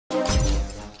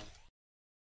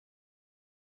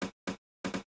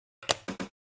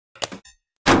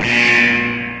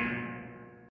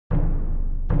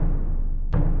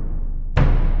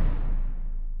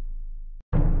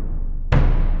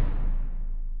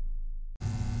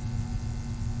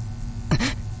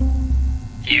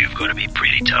You've got to be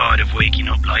pretty tired of waking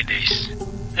up like this.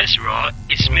 That's right,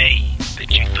 it's me.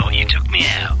 But you thought you took me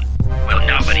out. Well,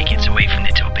 nobody gets away from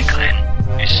the topic, Glenn.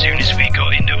 As soon as we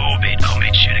got into orbit, I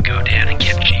made sure to go down and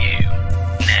capture you.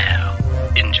 Now,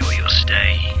 enjoy your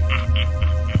stay.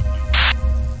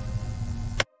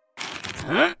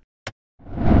 Huh?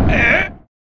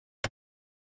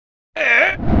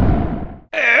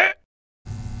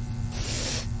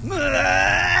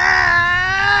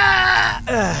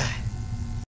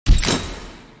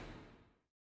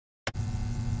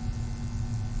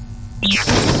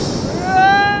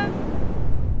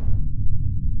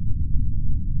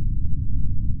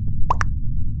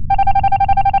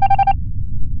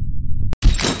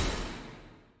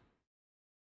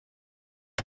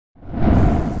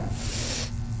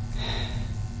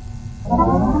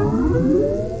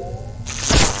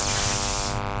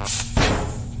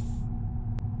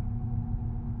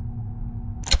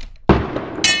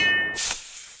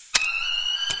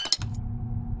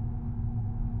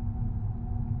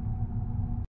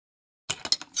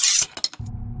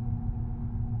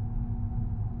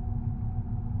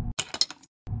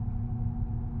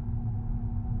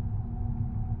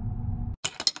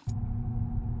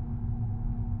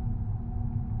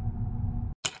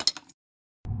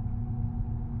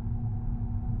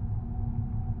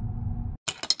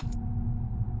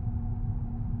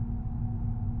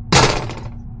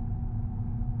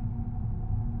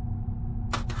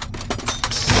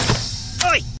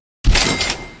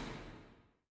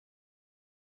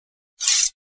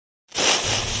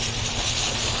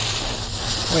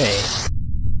 Wait.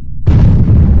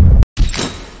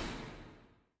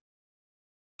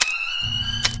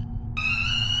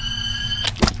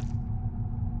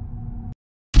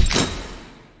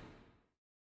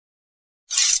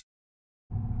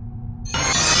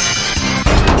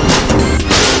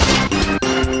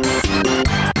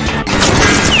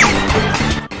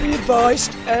 Be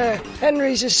advised,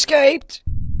 Henry's escaped.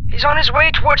 He's on his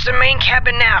way towards the main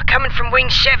cabin now, coming from Wing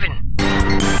 7.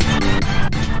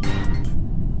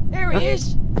 There he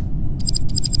is.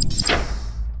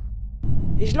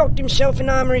 He's locked himself in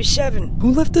Armory 7.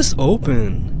 Who left this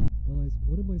open? Guys,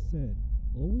 what have I said?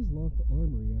 Always lock the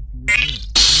armory after you're done.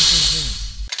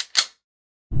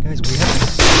 Guys, we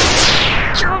have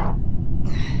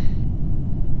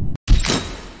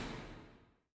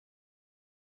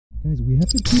Guys, we have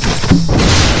to keep it.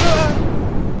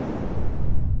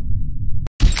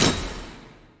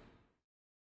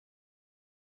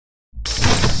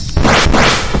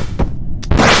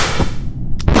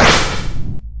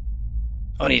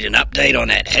 I need an update on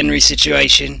that Henry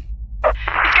situation. He's got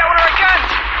one of our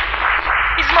guns!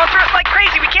 He's after us like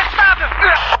crazy, we can't stop him!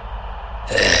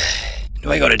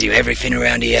 Do I gotta do everything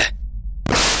around here?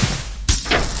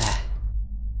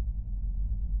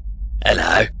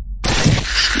 Hello?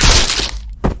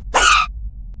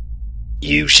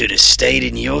 You should have stayed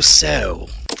in your cell.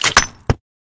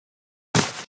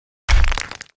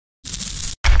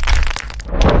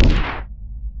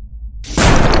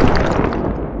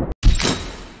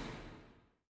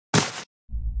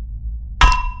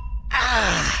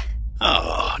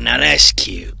 Oh, now that's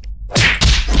cute.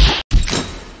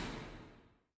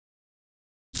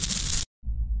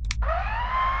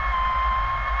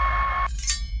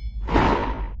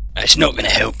 That's not gonna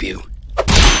help you.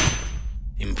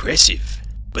 Impressive,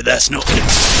 but that's not gonna...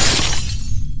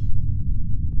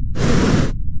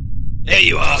 There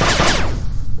you are.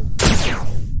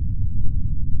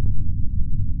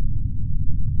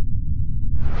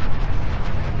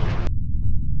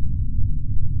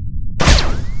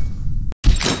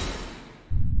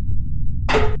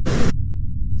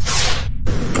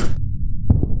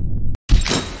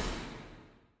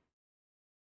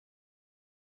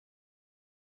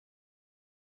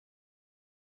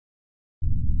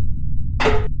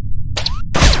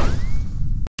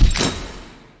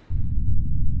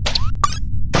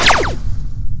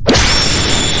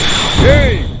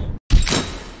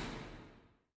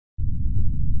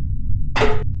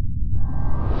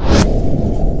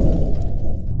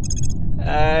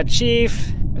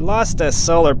 Chief, we lost a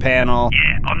solar panel.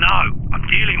 Yeah, I know. I'm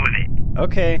dealing with it.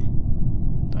 Okay.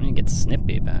 Don't even get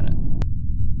snippy about it.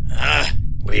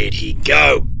 Where'd he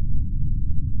go?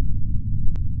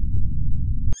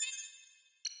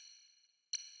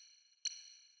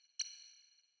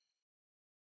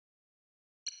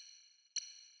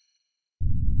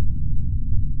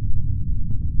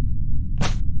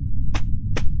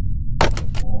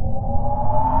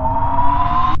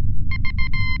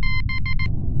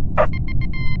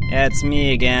 Yeah, it's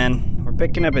me again. We're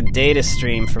picking up a data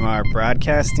stream from our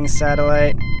broadcasting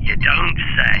satellite. You don't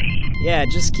say. Yeah,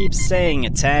 just keep saying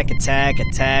attack, attack,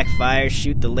 attack, fire,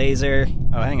 shoot the laser.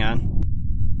 Oh, hang on.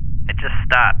 It just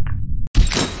stopped.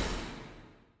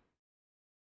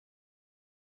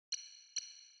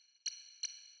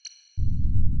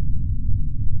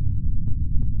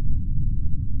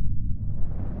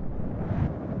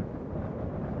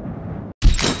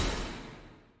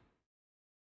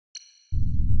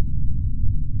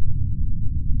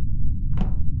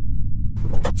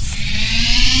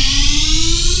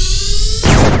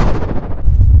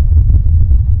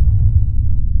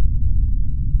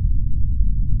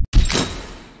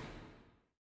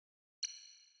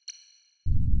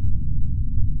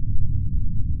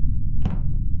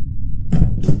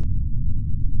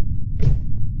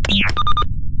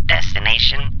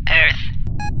 Destination Earth.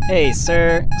 Hey,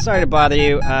 sir. Sorry to bother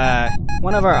you.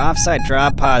 One of our offsite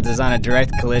drop pods is on a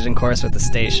direct collision course with the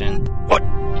station. What?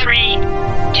 3, 2, 1.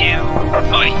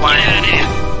 Get out of here.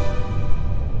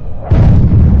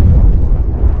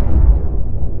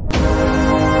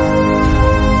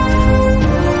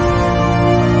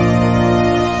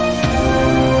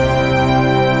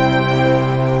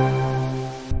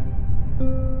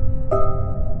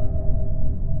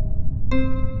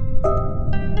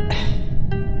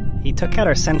 He took out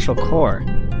our central core.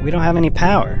 We don't have any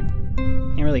power.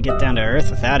 Can't really get down to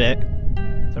Earth without it.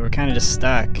 So we're kinda just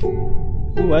stuck.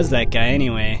 Who was that guy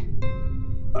anyway?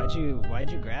 Why'd you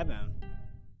grab him?